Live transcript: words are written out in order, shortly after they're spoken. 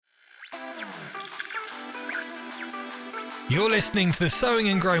You're listening to the Sowing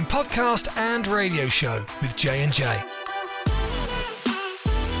and Growing podcast and radio show with J&J.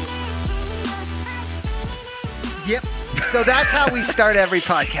 Yep. So that's how we start every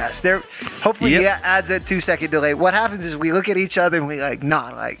podcast. Hopefully it adds a 2-second delay. What happens is we look at each other and we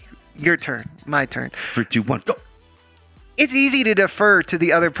your turn, my turn. 3, 2, 1, go. It's easy to defer to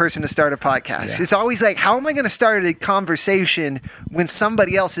the other person to start a podcast. Yeah. It's always like, how am I going to start a conversation when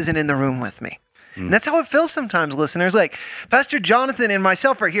somebody else isn't in the room with me? And that's how it feels sometimes, listeners. Like, Pastor Jonathan and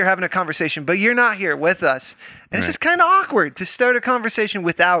myself are here having a conversation, but you're not here with us. And it's just kind of awkward to start a conversation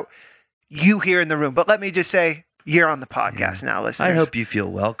without you here in the room. But let me just say, you're on the podcast now, listeners. I hope you feel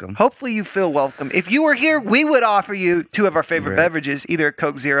welcome. Hopefully you feel welcome. If you were here, we would offer you 2 of our favorite beverages, either a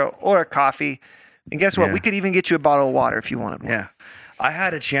Coke Zero or a coffee. And guess what? We could even get you a bottle of water if you wanted one. Yeah. I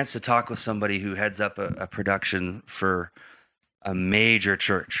had a chance to talk with somebody who heads up a production for a major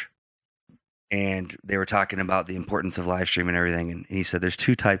church. And they were talking about the importance of live stream and everything. And he said there's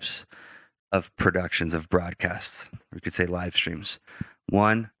 2 types of productions of broadcasts. We could say live streams.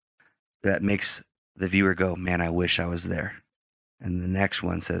 One that makes the viewer go, man, I wish I was there. And the next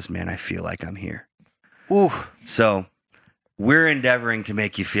one says, man, I feel like I'm here. Ooh. So we're endeavoring to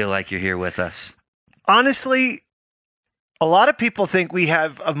make you feel like you're here with us. Honestly, a lot of people think we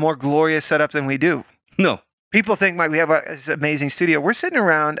have a more glorious setup than we do. No. People think we have this amazing studio. We're sitting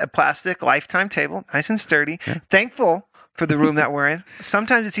around a plastic Lifetime table, nice and sturdy. Yeah. Thankful for the room that we're in.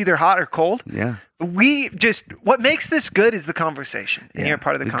 Sometimes it's either hot or cold. Yeah. What makes this good is the conversation. And you're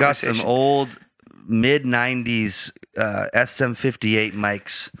part of the conversation. We've got some old mid-90s SM58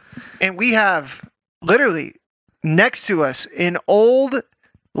 mics. And we have literally next to us an old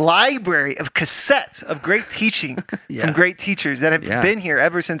library of cassettes of great teaching from great teachers that have been here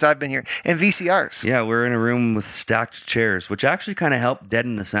ever since I've been here, and VCRs. Yeah, we're in a room with stacked chairs, which actually kind of help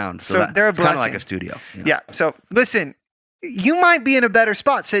deaden the sound. So they're a blessing. Kind of like a studio. Yeah. So listen, you might be in a better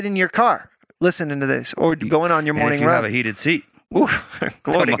spot sitting in your car listening to this or going on your morning run. If you have a heated seat. Ooh,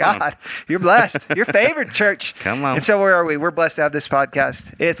 glory to God. You're blessed. Your favorite church. Come on. And so where are we? We're blessed to have this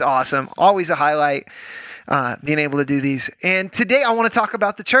podcast. It's awesome. Always a highlight. Being able to do these. And today I want to talk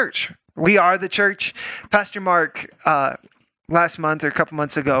about the church. We are the church. Pastor Mark, last month or a couple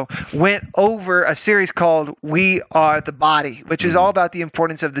months ago, went over a series called We Are the Body, which is all about the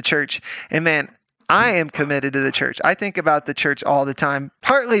importance of the church. And man, I am committed to the church. I think about the church all the time,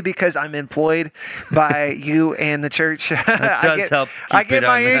 partly because I'm employed by you and the church. That does help. I get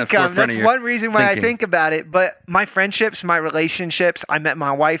my income. That's one reason why I think about it. But my friendships, my relationships, I met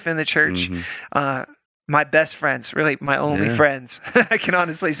my wife in the church. My best friends, really my only friends. I can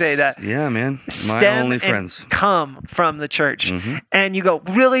honestly say that. Yeah, man. My only friends come from the church. And you go,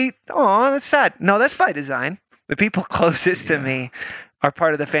 really? Oh, that's sad. No, that's by design. The people closest to me are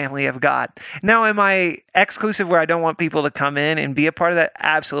part of the family of God. Now, am I exclusive where I don't want people to come in and be a part of that?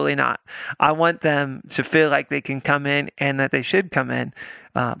 Absolutely not. I want them to feel like they can come in and that they should come in.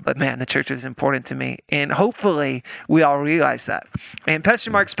 But man, the church is important to me. And hopefully we all realize that. And Pastor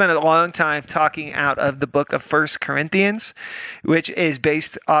Mark spent a long time talking out of the book of 1 Corinthians, which is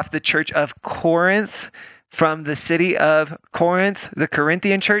based off the church of Corinth, from the city of Corinth, the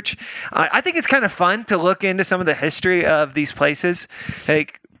Corinthian church. I think it's kind of fun to look into some of the history of these places.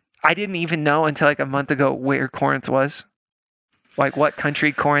 Like, I didn't even know until like a month ago where Corinth was. Like what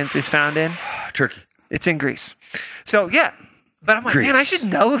country Corinth is found in. Turkey. It's in Greece. So yeah. But I'm like, man, I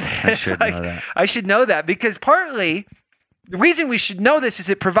should know this. I should know that because partly the reason we should know this is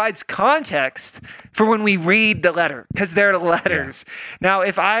it provides context for when we read the letter because they're letters. Yeah. Now,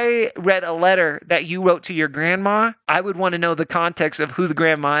 if I read a letter that you wrote to your grandma, I would want to know the context of who the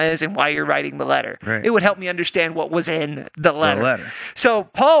grandma is and why you're writing the letter. Right. It would help me understand what was in the letter. So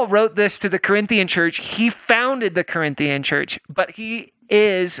Paul wrote this to the Corinthian church. He founded the Corinthian church, but he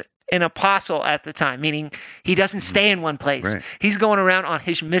is an apostle at the time, meaning he doesn't stay in one place. Right. He's going around on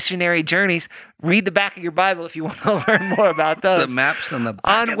his missionary journeys. Read the back of your Bible if you want to learn more about those. The maps on the back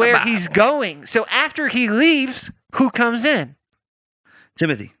on of where the Bible. He's going. So after he leaves, who comes in?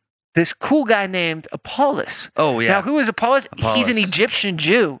 Timothy. This cool guy named Apollos. Oh, yeah. Now, who is Apollos? He's an Egyptian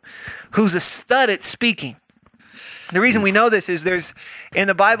Jew who's a stud at speaking. The reason we know this is there's in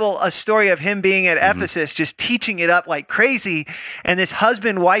the Bible a story of him being at Ephesus, just teaching it up like crazy. And this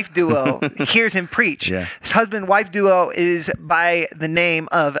husband-wife duo hears him preach. Yeah. This husband-wife duo is by the name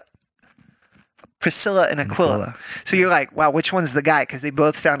of Priscilla and Aquila. So you're like, wow, which one's the guy? Because they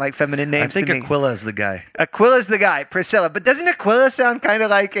both sound like feminine names to me. I think Aquila is the guy. Aquila's the guy, Priscilla. But doesn't Aquila sound kind of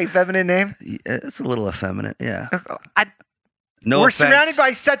like a feminine name? It's a little effeminate, yeah. We're offense. Surrounded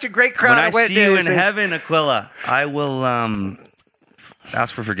by such a great crowd when of witnesses. When I see you in witnesses. heaven, Aquila, I will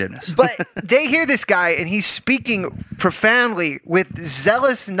ask for forgiveness. But they hear this guy, and he's speaking profoundly with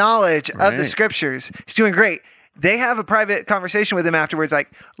zealous knowledge of the scriptures. He's doing great. They have a private conversation with him afterwards,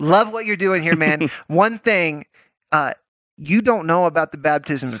 like, love what you're doing here, man. One thing, you don't know about the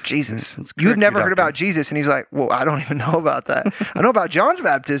baptism of Jesus. You've never heard about Jesus. And he's like, well, I don't even know about that. I know about John's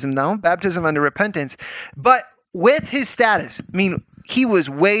baptism, though, baptism under repentance. But with his status, I mean, he was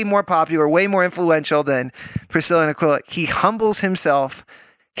way more popular, way more influential than Priscilla and Aquila. He humbles himself,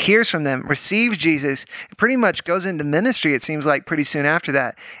 hears from them, receives Jesus, pretty much goes into ministry, it seems like, pretty soon after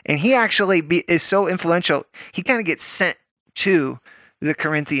that. And he actually is so influential, he kind of gets sent to the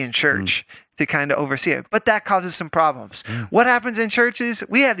Corinthian church to kind of oversee it. But that causes some problems. What happens in churches?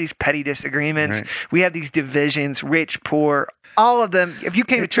 We have these petty disagreements. We have these divisions, rich, poor, all of them. If you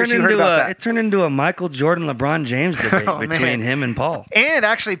came to church, you heard about that. It turned into a Michael Jordan, LeBron James debate between him and Paul. And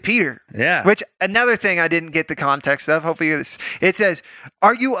actually Peter. Yeah. Which, another thing I didn't get the context of. Hopefully you this. It says,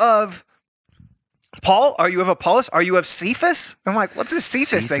 are you of Paul? Are you of Apollos? Are you of Cephas? I'm like, what's this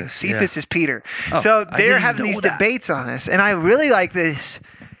Cephas thing? Cephas is Peter. Oh, so they're having these debates on this. And I really like this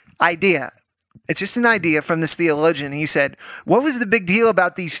idea. It's just an idea from this theologian. He said, what was the big deal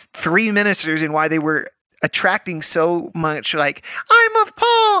about these three ministers and why they were attracting so much, like, I'm of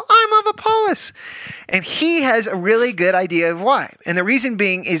Paul, I'm of Apollos? And he has a really good idea of why. And the reason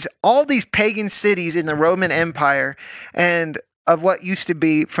being is all these pagan cities in the Roman Empire and of what used to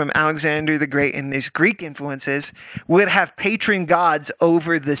be from Alexander the Great and these Greek influences would have patron gods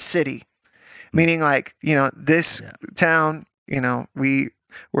over the city. Meaning, like, you know, this town, you know, we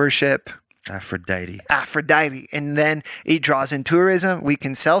worship Aphrodite. And then it draws in tourism. We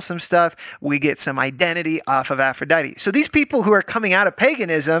can sell some stuff. We get some identity off of Aphrodite. So these people who are coming out of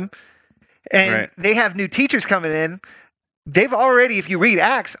paganism and they have new teachers coming in, they've already, if you read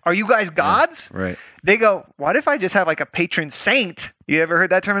Acts, are you guys gods? Right. They go, what if I just have like a patron saint? You ever heard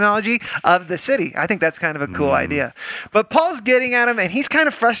that terminology? Of the city. I think that's kind of a cool idea. But Paul's getting at him and he's kind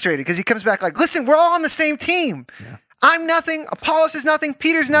of frustrated because he comes back like, listen, we're all on the same team. Yeah. I'm nothing. Apollos is nothing.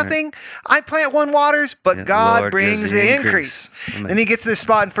 Peter's nothing. I plant one waters, but God Lord brings the increase. Then he gets to this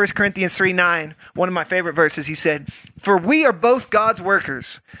spot in 1 Corinthians 3:9, one of my favorite verses. He said, for we are both God's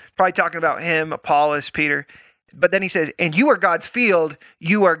workers. Probably talking about him, Apollos, Peter. But then he says, and you are God's field.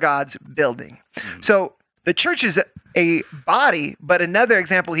 You are God's building. So the church is a body, but another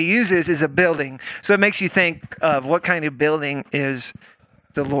example he uses is a building. So it makes you think of what kind of building is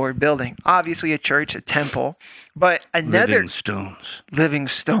the Lord building. Obviously a church, a temple, but another living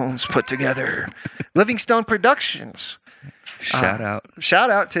stones put together. Living Stone Productions. Shout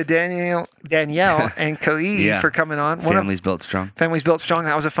out to Danielle and Khalid for coming on. Families Built Strong. Families Built Strong.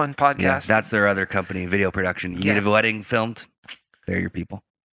 That was a fun podcast. Yeah, that's their other company, video production. You need a wedding filmed, they're your people.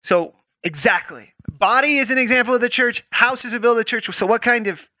 So exactly. Body is an example of the church. House is a build of the church. So what kind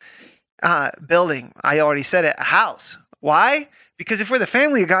of building? I already said it. A house. Why? Because if we're the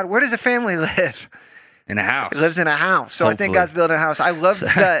family of God, where does a family live? In a house. It lives in a house. So Hopefully. I think God's building a house. I love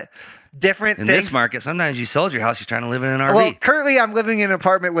the different in things. This market, sometimes you sold your house, you're trying to live in an RV. Well, currently I'm living in an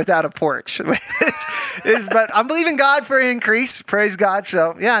apartment without a porch. But I'm believing God for increase. Praise God.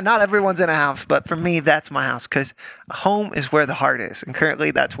 So yeah, not everyone's in a house, but for me, that's my house because a home is where the heart is. And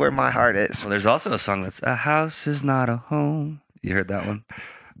currently that's where my heart is. Well, there's also a song that's a house is not a home. You heard that one?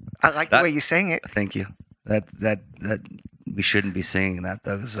 I like the way you sang it. Thank you. That we shouldn't be singing that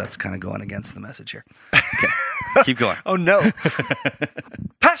though, because that's kind of going against the message here. Okay. Keep going. Oh no.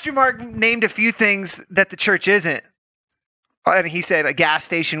 Pastor Mark named a few things that the church isn't. And he said a gas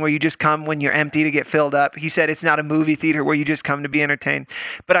station where you just come when you're empty to get filled up. He said it's not a movie theater where you just come to be entertained.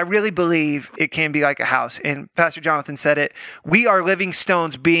 But I really believe it can be like a house. And Pastor Jonathan said it. We are living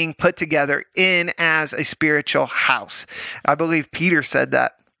stones being put together in as a spiritual house. I believe Peter said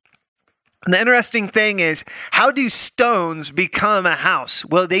that. And the interesting thing is, how do stones become a house?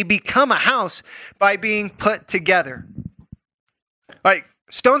 Well, they become a house by being put together. Like,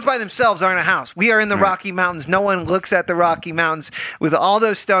 stones by themselves aren't a house. We are in the Rocky Mountains. No one looks at the Rocky Mountains with all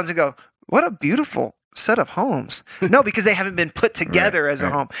those stones and go, what a beautiful set of homes. No, because they haven't been put together as a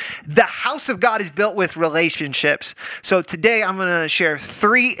home. The house of God is built with relationships. So today I'm going to share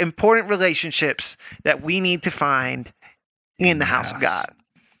 3 important relationships that we need to find in the house of God.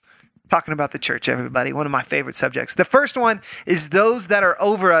 Talking about the church, everybody. One of my favorite subjects. The first one is those that are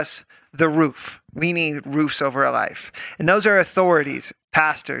over us, the roof. We need roofs over our life. And those are authorities,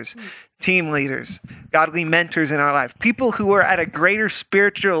 pastors, team leaders, godly mentors in our life. People who are at a greater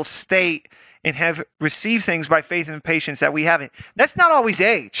spiritual state and have received things by faith and patience that we haven't. That's not always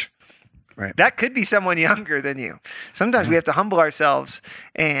age. Right. That could be someone younger than you. Sometimes we have to humble ourselves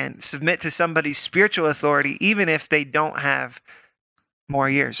and submit to somebody's spiritual authority, even if they don't have more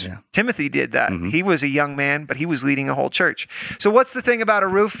years. Yeah. Timothy did that. He was a young man, but he was leading a whole church. So what's the thing about a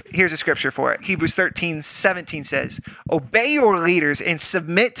roof? Here's a scripture for it. Hebrews 13:17 says, obey your leaders and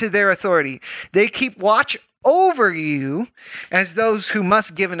submit to their authority. They keep watch over you as those who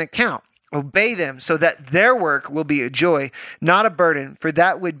must give an account. Obey them so that their work will be a joy, not a burden, for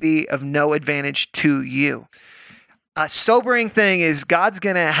that would be of no advantage to you. A sobering thing is God's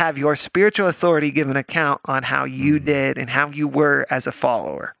going to have your spiritual authority give an account on how you did and how you were as a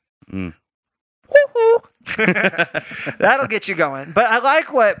follower. That'll get you going. But I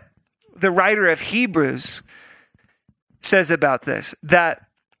like what the writer of Hebrews says about this, that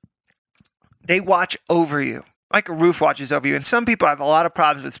they watch over you. Like a roof watches over you. And some people have a lot of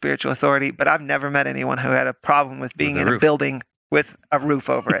problems with spiritual authority, but I've never met anyone who had a problem with being in a building with a roof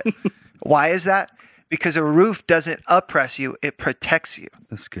over it. Why is that? Because a roof doesn't oppress you, it protects you.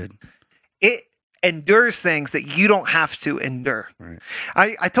 That's good. It endures things that you don't have to endure. Right.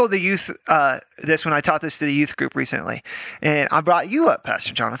 I told the youth this when I taught this to the youth group recently, and I brought you up,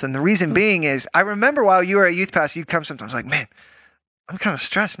 Pastor Jonathan. The reason being is I remember while you were a youth pastor, you'd come sometimes like, man, I'm kind of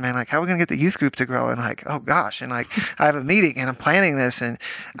stressed, man. Like, how are we going to get the youth group to grow? And like, oh gosh. And like, I have a meeting and I'm planning this. And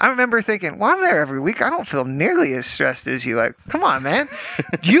I remember thinking, well, I'm there every week. I don't feel nearly as stressed as you. Like, come on, man.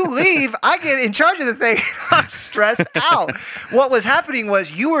 You leave, I get in charge of the thing. I'm stressed out. What was happening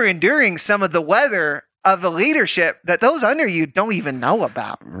was you were enduring some of the weather of the leadership that those under you don't even know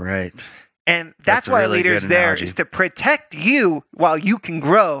about. Right. And that's why really a leader's good there analogy. is to protect you while you can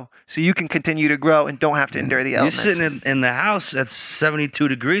grow so you can continue to grow and don't have to endure the elements. You're sitting in the house at 72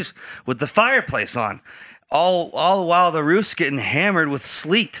 degrees with the fireplace on, all the while the roof's getting hammered with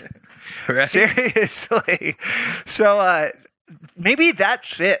sleet. Right? Seriously. So maybe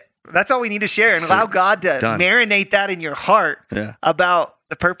that's it. That's all we need to share and allow God to marinate that in your heart about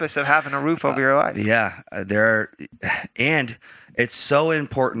the purpose of having a roof over your life. And it's so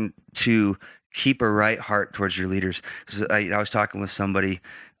important to keep a right heart towards your leaders. 'Cause I was talking with somebody,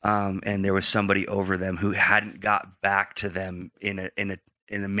 and there was somebody over them who hadn't got back to them in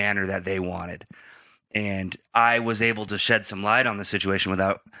a manner that they wanted, and I was able to shed some light on the situation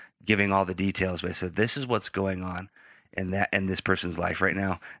without giving all the details. But I said, "This is what's going on in this person's life right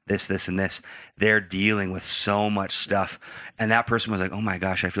now. This, and this. They're dealing with so much stuff." And that person was like, "Oh my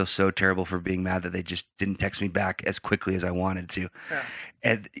gosh, I feel so terrible for being mad that they just didn't text me back as quickly as I wanted to." Yeah.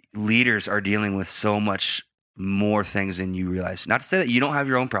 And leaders are dealing with so much more things than you realize. Not to say that you don't have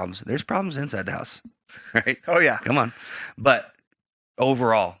your own problems. There's problems inside the house, right? Oh yeah. Come on. But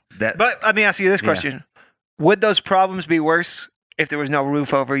overall, But let me ask you this question. Yeah. Would those problems be worse if there was no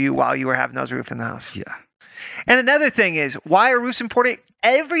roof over you while you were having those roofs in the house? Yeah. And another thing is, why are roofs important?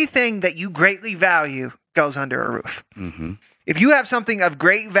 Everything that you greatly value goes under a roof. Mm-hmm. If you have something of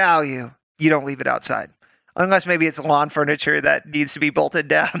great value, you don't leave it outside. Unless maybe it's lawn furniture that needs to be bolted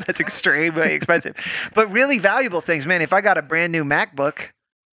down. That's extremely expensive. But really valuable things, man, if I got a brand new MacBook,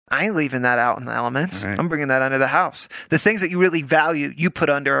 I ain't leaving that out in the elements. Right. I'm bringing that under the house. The things that you really value, you put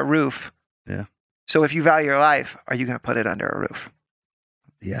under a roof. Yeah. So if you value your life, are you going to put it under a roof?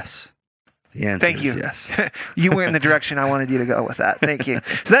 Yes. The answer Thank you. is yes. You went in the direction I wanted you to go with that. Thank you.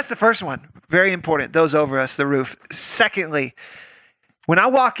 So that's the first one. Very important. Those over us, the roof. Secondly, when I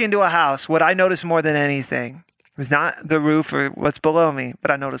walk into a house, what I notice more than anything is not the roof or what's below me, but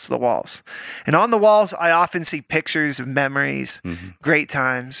I notice the walls. And on the walls, I often see pictures of memories, great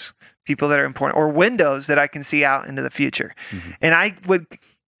times, people that are important, or windows that I can see out into the future. And I would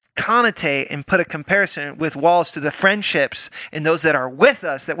connotate and put a comparison with walls to the friendships and those that are with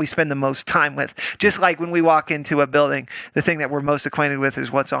us that we spend the most time with. Just like when we walk into a building, the thing that we're most acquainted with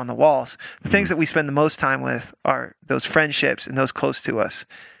is what's on the walls. The things that we spend the most time with are those friendships and those close to us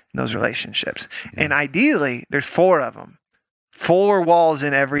and those relationships. Yeah. And ideally, there's 4 of them. 4 walls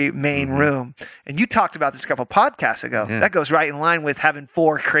in every main room. And you talked about this a couple podcasts ago. Yeah. That goes right in line with having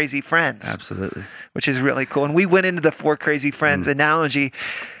 4 crazy friends. Absolutely. Which is really cool. And we went into the 4 crazy friends analogy.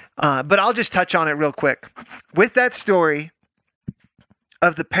 But I'll just touch on it real quick. With that story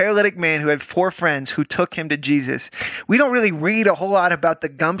of the paralytic man who had 4 friends who took him to Jesus, we don't really read a whole lot about the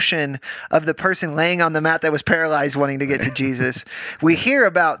gumption of the person laying on the mat that was paralyzed wanting to get to Jesus. We hear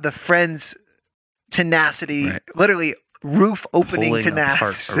about the friends' tenacity, literally roof opening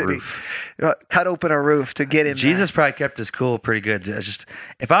tenacity. Cut open a roof to get him. Jesus probably kept his cool pretty good.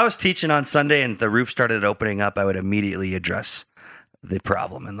 If I was teaching on Sunday and the roof started opening up, I would immediately address the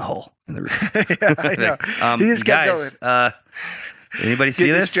problem in the hole in the roof. Yeah, I know. He just kept going. Anybody see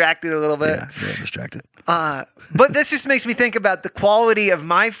this? Distracted a little bit. Yeah, distracted. But this just makes me think about the quality of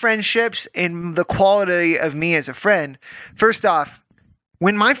my friendships and the quality of me as a friend. First off,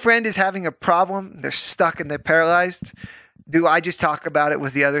 when my friend is having a problem, they're stuck and they're paralyzed, do I just talk about it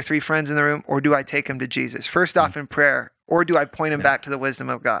with the other 3 friends in the room, or do I take them to Jesus? First off in prayer, or do I point them back to the wisdom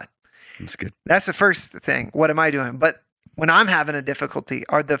of God? That's good. That's the first thing. What am I doing? But when I'm having a difficulty,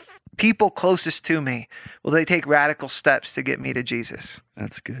 are the people closest to me, will they take radical steps to get me to Jesus?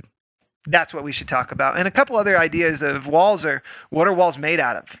 That's good. That's what we should talk about. And a couple other ideas of walls are, what are walls made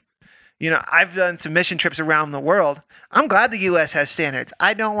out of? I've done some mission trips around the world. I'm glad the U.S. has standards.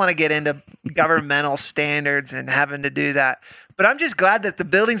 I don't want to get into governmental standards and having to do that. But I'm just glad that the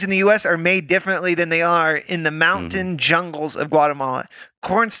buildings in the U.S. are made differently than they are in the mountain jungles of Guatemala.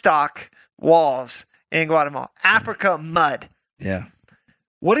 Cornstalk walls in Guatemala. Africa, mud. Yeah.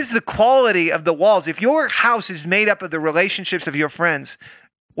 What is the quality of the walls? If your house is made up of the relationships of your friends,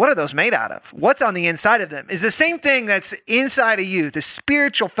 what are those made out of? What's on the inside of them? Is the same thing that's inside of you, the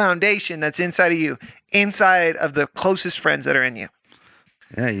spiritual foundation that's inside of you, inside of the closest friends that are in you.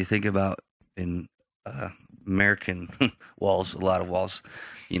 Yeah, you think about in American walls, a lot of walls,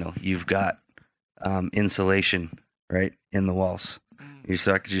 you've got insulation, right, in the walls. You're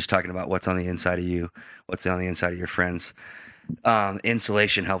just talking about what's on the inside of you, what's on the inside of your friends.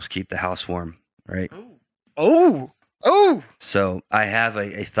 Insulation helps keep the house warm, right? Oh. So I have a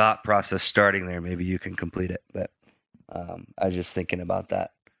thought process starting there. Maybe you can complete it, but I was just thinking about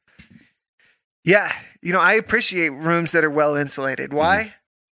that. Yeah. I appreciate rooms that are well insulated. Why?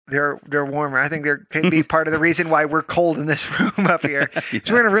 They're warmer. I think there can be part of the reason why we're cold in this room up here. Yeah.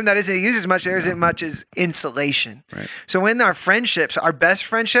 So we're in a room that isn't used as much. There isn't much as insulation. Right. So in our friendships, our best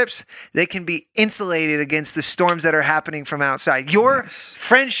friendships, they can be insulated against the storms that are happening from outside. Your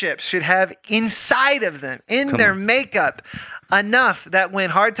friendships should have inside of them, in their makeup, enough that when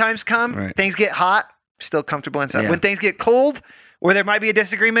hard times come, things get hot, still comfortable inside. When things get cold, or there might be a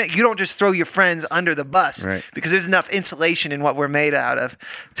disagreement, you don't just throw your friends under the bus, because there's enough insulation in what we're made out of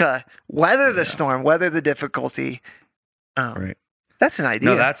to weather the storm, weather the difficulty. That's an idea.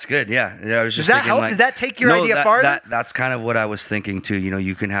 No, that's good. Yeah. I was just Does that thinking, help? Does that take your idea farther? That's kind of what I was thinking too.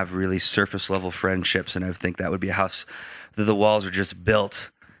 You can have really surface level friendships, and I think that would be a house that the walls are just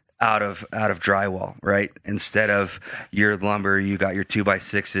built out of drywall, right? Instead of your lumber, you got your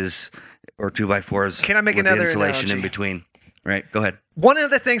 2x6s or 2x4s. Can I make with another insulation analogy? in between? Right. Go ahead. One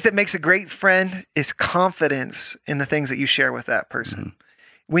of the things that makes a great friend is confidence in the things that you share with that person.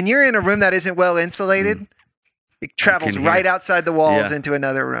 When you're in a room that isn't well insulated, it travels right outside the walls into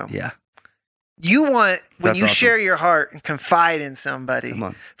another room. Yeah. You want, when you awesome. share your heart and confide in somebody,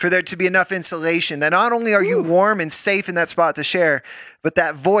 for there to be enough insulation that not only are you warm and safe in that spot to share, but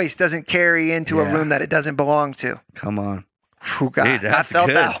that voice doesn't carry into a room that it doesn't belong to. Come on. Oh, God. Dude, I felt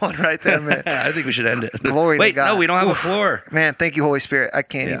good. that one right there, man. I think we should end it. Glory to God. No, we don't have a floor. Man, thank you, Holy Spirit. I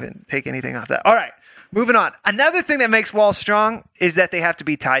can't even take anything off that. All right, moving on. Another thing that makes walls strong is that they have to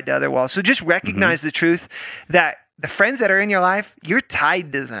be tied to other walls. So just recognize the truth that the friends that are in your life, you're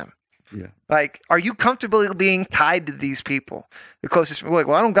tied to them. Yeah. Like, are you comfortable being tied to these people? The closest, like,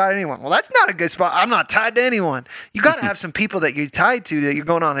 well, I don't got anyone. Well, that's not a good spot. I'm not tied to anyone. You got to have some people that you're tied to, that you're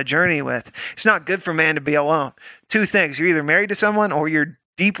going on a journey with. It's not good for man to be alone. 2 things. You're either married to someone or you're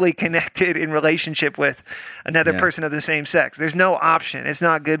deeply connected in relationship with another person of the same sex. There's no option. It's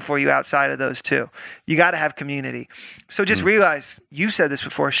not good for you outside of those 2. You got to have community. So just realize, you've said this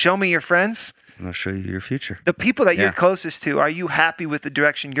before, show me your friends. And I'll show you your future. The people that you're closest to, are you happy with the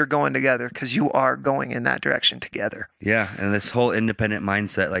direction you're going together? Because you are going in that direction together. Yeah. And this whole independent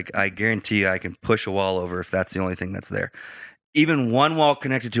mindset, like, I guarantee you I can push a wall over if that's the only thing that's there. Even one wall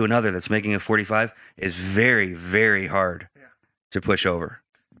connected to another that's making a 45 is very, very hard to push over.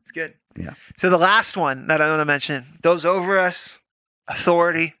 It's good. Yeah. So the last one that I want to mention, those over us,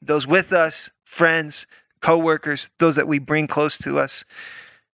 authority, those with us, friends, co-workers, those that we bring close to us.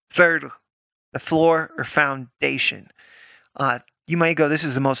 Third, the floor or foundation. You might go, this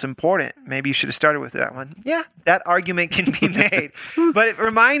is the most important. Maybe you should have started with that one. Yeah, that argument can be made. But it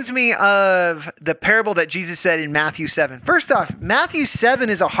reminds me of the parable that Jesus said in Matthew 7. First off, Matthew 7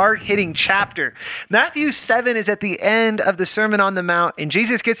 is a hard-hitting chapter. Matthew 7 is at the end of the Sermon on the Mount, and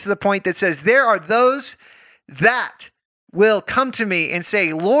Jesus gets to the point that says, there are those that will come to me and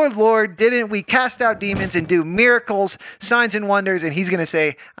say, Lord, Lord, didn't we cast out demons and do miracles, signs and wonders? And he's going to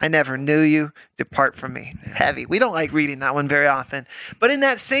say, I never knew you. Depart from me. Heavy. We don't like reading that one very often. But in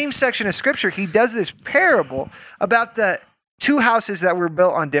that same section of scripture, he does this parable about the 2 houses that were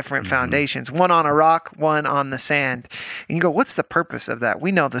built on different foundations, one on a rock, one on the sand. And you go, what's the purpose of that?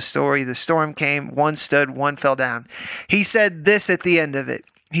 We know the story. The storm came, one stood, one fell down. He said this at the end of it.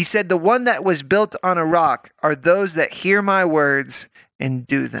 He said, the one that was built on a rock are those that hear my words and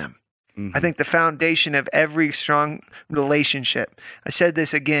do them. I think the foundation of every strong relationship, I said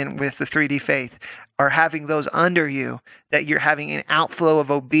this again with the 3D faith, are having those under you, that you're having an outflow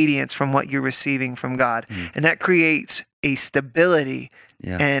of obedience from what you're receiving from God. And that creates a stability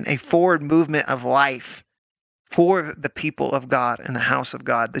and a forward movement of life for the people of God and the house of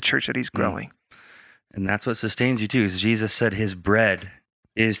God, the church that he's growing. And that's what sustains you too, is Jesus said his bread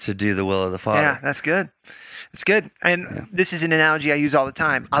is to do the will of the Father. Yeah, that's good. It's good. And this is an analogy I use all the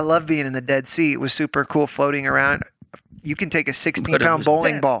time. I love being in the Dead Sea. It was super cool floating around. You can take a 16-pound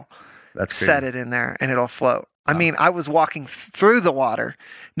bowling ball, set it in there, and it'll float. I mean, I was walking through the water,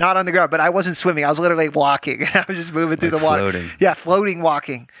 not on the ground, but I wasn't swimming. I was literally walking, and I was just moving through the water. Floating. Yeah, floating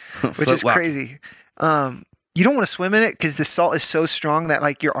walking, which is crazy. You don't want to swim in it because the salt is so strong that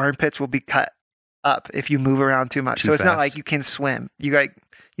like your armpits will be cut up if you move around too much. So it's not like you can swim. You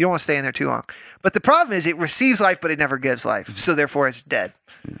don't want to stay in there too long. But the problem is it receives life, but it never gives life. So therefore it's dead.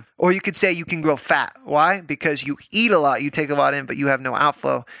 Or you could say you can grow fat. Why? Because you eat a lot, you take a lot in, but you have no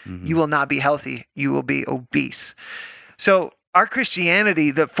outflow. You will not be healthy. You will be obese. So our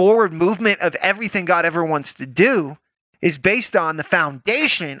Christianity, the forward movement of everything God ever wants to do, is based on the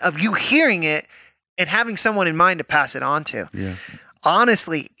foundation of you hearing it and having someone in mind to pass it on to. Yeah.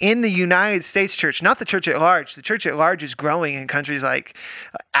 Honestly, in the United States church, not the church at large, the church at large is growing in countries like,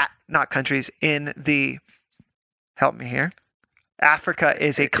 help me here. Africa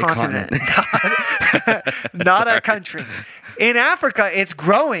is a continent. Not a country. In Africa, it's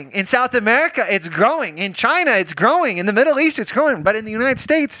growing. In South America, it's growing. In China, it's growing. In the Middle East, it's growing. But in the United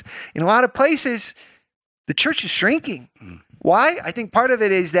States, in a lot of places, the church is shrinking. Why? I think part of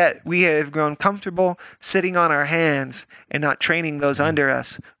it is that we have grown comfortable sitting on our hands and not training those under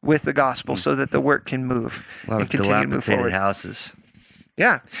us with the gospel so that the work can move A lot and of continue to move forward. dilapidated houses.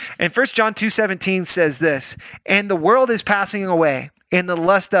 Yeah. And 1 John 2:17 says this, and the world is passing away in the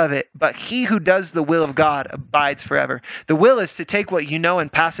lust of it, but he who does the will of God abides forever. The will is to take what you know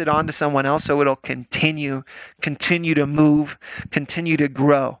and pass it on to someone else so it'll continue to move, continue to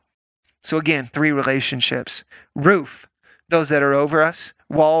grow. So again, 3 relationships. Roof, those that are over us.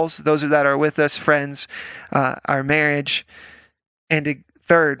 Walls, those that are with us, friends, our marriage. And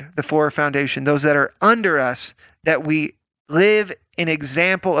third, the floor foundation, those that are under us, that we live an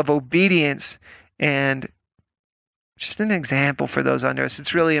example of obedience and just an example for those under us.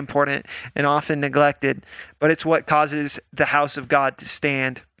 It's really important and often neglected, but it's what causes the house of God to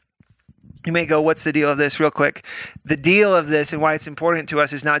stand. You may go, what's the deal of this? Real quick. The deal of this and why it's important to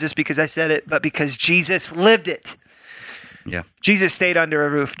us is not just because I said it, but because Jesus lived it. Yeah. Jesus stayed under a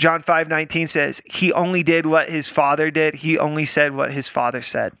roof. John 5:19 says, he only did what his Father did. He only said what his Father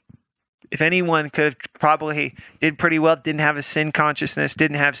said. If anyone could have probably did pretty well, didn't have a sin consciousness,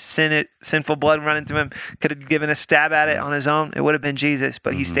 didn't have sinful blood running through him, could have given a stab at it on his own, it would have been Jesus,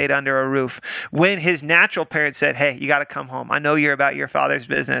 but he stayed under a roof. When his natural parents said, hey, you got to come home. I know you're about your Father's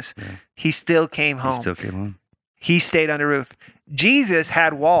business. Yeah. He still came home. He stayed under a roof. Jesus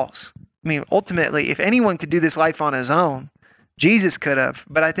had walls. I mean, ultimately, if anyone could do this life on his own, Jesus could have,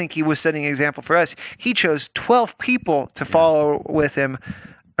 but I think he was setting an example for us. He chose 12 people to follow with him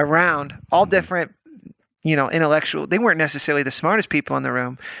around, all different, intellectual. They weren't necessarily the smartest people in the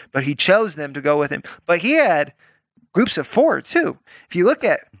room, but he chose them to go with him. But he had groups of 4 too. If you look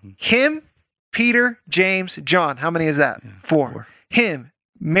at him, Peter, James, John, how many is that? Yeah, 4. Him,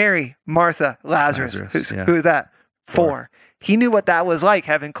 Mary, Martha, Lazarus. Who is that? 4. He knew what that was like,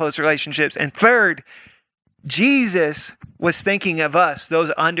 having close relationships. And third, Jesus was thinking of us,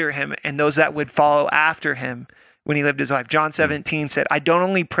 those under him and those that would follow after him when he lived his life. John 17 said, I don't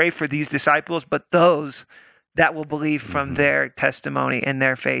only pray for these disciples, but those that will believe from their testimony and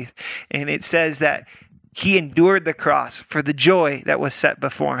their faith. And it says that he endured the cross for the joy that was set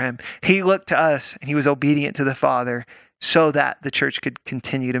before him. He looked to us and he was obedient to the Father so that the church could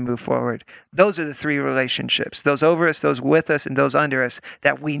continue to move forward. Those are the 3 relationships, those over us, those with us, and those under us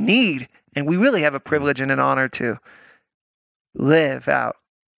that we need. And we really have a privilege and an honor to live out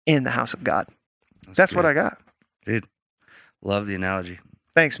in the house of God. That's what I got. Dude, love the analogy.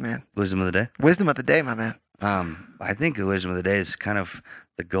 Thanks, man. Wisdom of the day? Wisdom of the day, my man. I think the wisdom of the day is kind of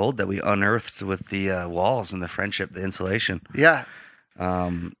the gold that we unearthed with the walls and the friendship, the insulation. Yeah.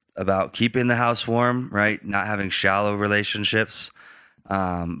 About keeping the house warm, right? Not having shallow relationships.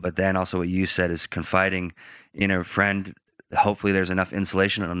 But then also what you said is confiding in a friend. Hopefully there's enough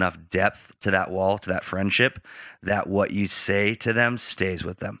insulation and enough depth to that wall, to that friendship, that what you say to them stays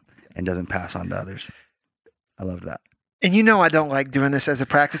with them and doesn't pass on to others. I love that. And I don't like doing this as a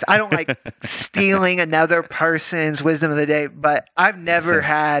practice. I don't like stealing another person's wisdom of the day, but I've never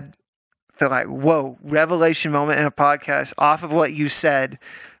had the revelation moment in a podcast off of what you said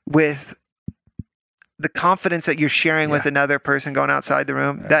with the confidence that you're sharing with another person going outside the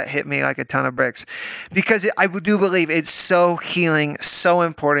room, that hit me like a ton of bricks. Because I do believe it's so healing, so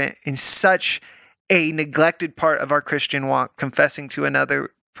important, in such a neglected part of our Christian walk, confessing to another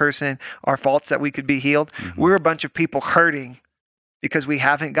person our faults that we could be healed. We're a bunch of people hurting because we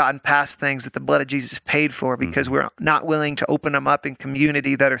haven't gotten past things that the blood of Jesus paid for, because we're not willing to open them up in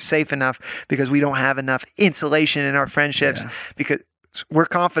community that are safe enough, because we don't have enough insulation in our friendships, because we're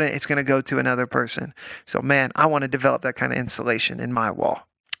confident it's going to go to another person. So, man, I want to develop that kind of insulation in my wall.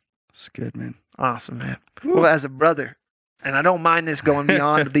 It's good, man. Awesome, man. Well, as a brother, and I don't mind this going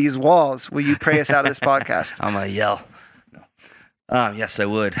beyond these walls, will you pray us out of this podcast? I'm going to yell. No. Yes, I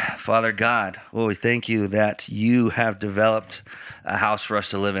would. Father God, we thank you that you have developed a house for us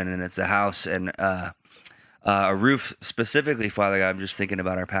to live in, and it's a house and a roof specifically, Father God. I'm just thinking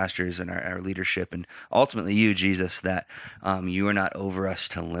about our pastors and our leadership, and ultimately you, Jesus, that you are not over us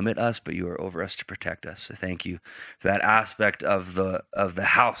to limit us, but you are over us to protect us. So thank you for that aspect of the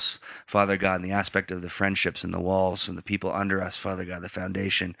house, Father God, and the aspect of the friendships and the walls and the people under us, Father God, the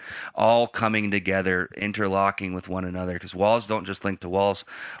foundation, all coming together, interlocking with one another, because walls don't just link to walls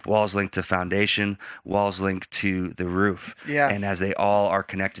link to foundation, walls link to the roof. Yeah. And as they all are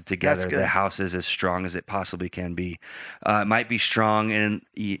connected together, the house is as strong as it possibly can be. It might be strong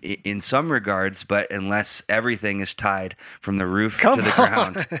in some regards, but unless everything is tied from the roof to the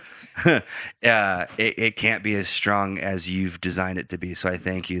ground, it can't be as strong as you've designed it to be. So I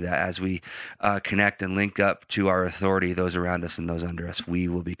thank you that as we connect and link up to our authority, those around us and those under us, we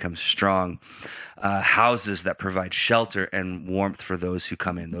will become strong houses that provide shelter and warmth for those who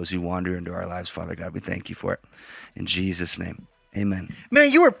come in, those who wander into our lives. Father God, we thank you for it. In Jesus' name. Amen.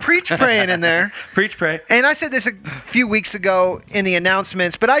 Man, you were praying in there. Pray. And I said this a few weeks ago in the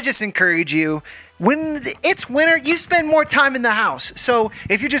announcements, but I just encourage you, when it's winter, you spend more time in the house. So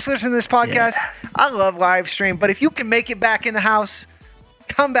if you're just listening to this podcast, I love live stream, but if you can make it back in the house,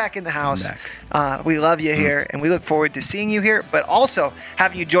 come back in the house. We love you here, and we look forward to seeing you here, but also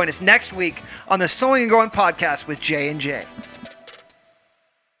having you join us next week on the Sowing and Growing podcast with J&J.